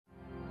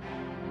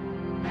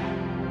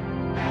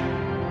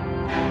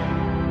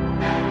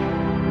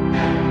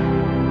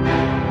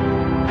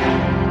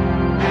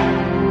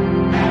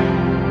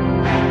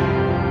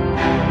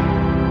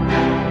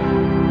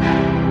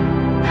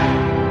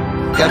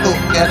¿Qué tú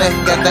quieres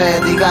que te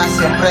diga?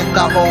 Siempre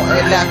estamos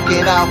en la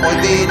esquina, voy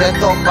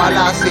directo para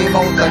la cima.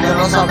 Ustedes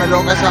no saben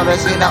lo que se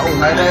avecina,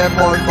 un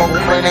aeropuerto con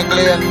un pene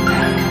clear.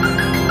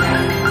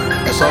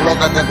 Eso es lo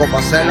que tengo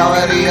para hacer la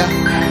avería.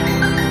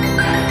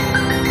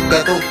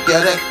 ¿Qué tú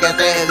quieres que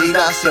te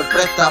diga?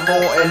 Siempre estamos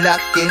en la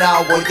esquina,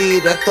 voy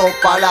directo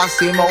para la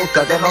cima.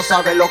 Ustedes no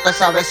saben lo que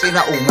se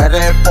avecina, un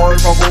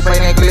aeropuerto con un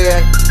pene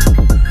clear.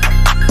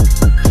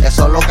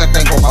 Eso es lo que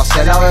tengo para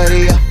hacer la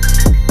avería.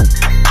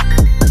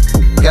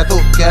 ¿Qué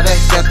tú quieres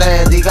que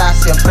te diga?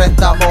 Siempre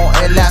estamos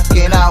en la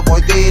esquina,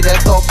 voy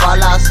directo para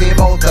la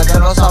cima. Ustedes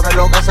no saben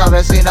lo que se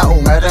avecina,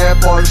 un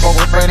aeropuerto con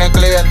un pene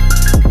clear.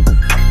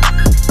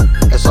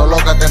 Eso es lo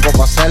que tengo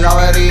para hacer la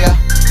avería.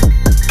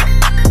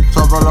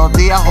 Todos los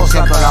días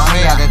joseando la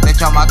mía, desde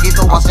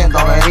chamaquito voy haciendo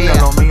avería.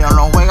 Los míos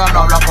no juegan,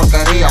 no hablan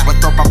porquería,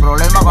 puesto pa'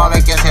 problemas va a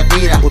ver quién se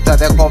tira.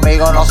 Ustedes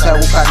conmigo no se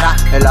buscan nada,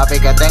 el lápiz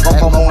que tengo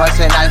como un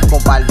arsenal.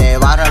 Con par de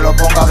barras lo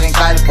pongo a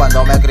brincar,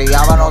 cuando me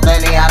criaba no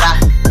tenía nada.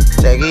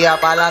 Seguía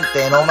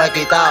pa'lante, no me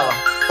quitaba,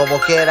 como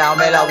quiera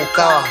me la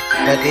buscaba.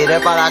 Me tiré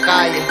para la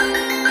calle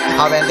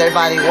a vender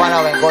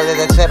marihuana, vengo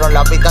desde cero en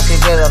la pista sin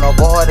miedo. No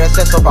cojo el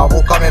exceso pa'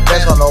 buscar mi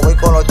peso, no voy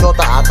con los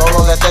chotas, a todos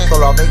los detesto.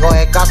 Los amigos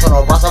escasos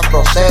no pasan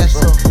proceso.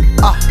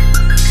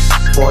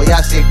 Voy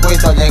al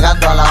circuito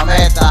llegando a la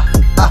meta.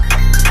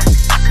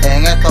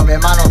 En esto mi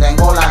hermano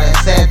tengo la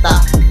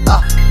receta.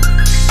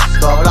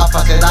 Dobla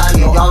facilidad y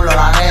yo hablo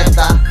la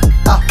neta.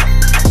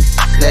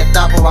 Le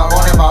tapo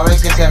vagones pa' ver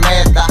si se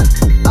meta.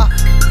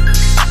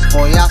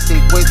 Voy al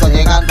circuito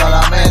llegando a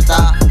la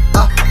meta.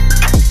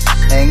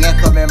 En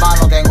esto mi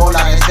hermano tengo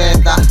la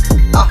receta.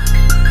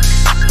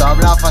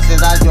 Dobla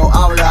facilidad, yo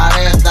hablo la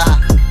neta.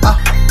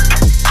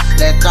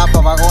 Le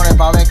tapo vagones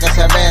pa' ver que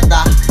se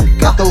meta.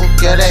 ¿Qué tú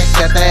quieres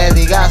que te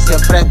diga?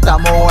 Siempre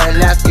estamos en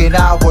la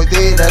esquina, voy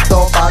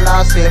directo para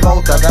la cima.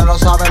 Ustedes no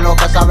saben lo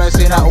que se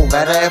avecina, un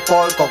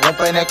aeropuerto con un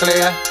pene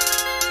clear.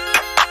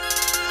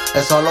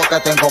 Eso es lo que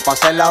tengo para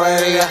hacer la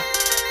avería.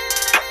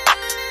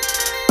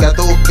 ¿Qué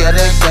tú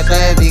quieres que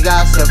te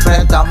diga? Siempre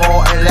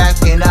estamos en la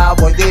esquina,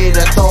 voy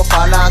directo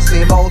para la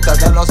cima.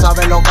 Ustedes no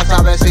saben lo que se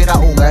avecina,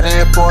 un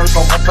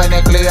aeropuerto con un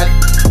pene clear.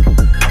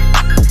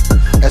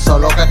 Eso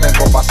es lo que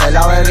tengo para hacer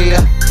la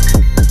avería.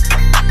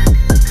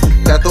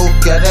 ¿Qué tú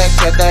quieres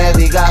que te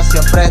diga?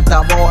 Siempre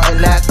estamos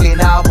en la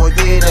esquina, voy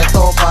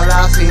directo para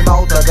la cima.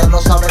 Ustedes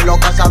no saben lo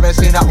que se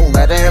avecina, un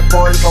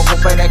aeropuerto con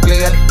un pene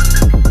clear.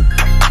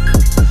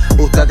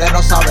 Ustedes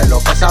no saben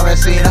lo que se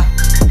avecina.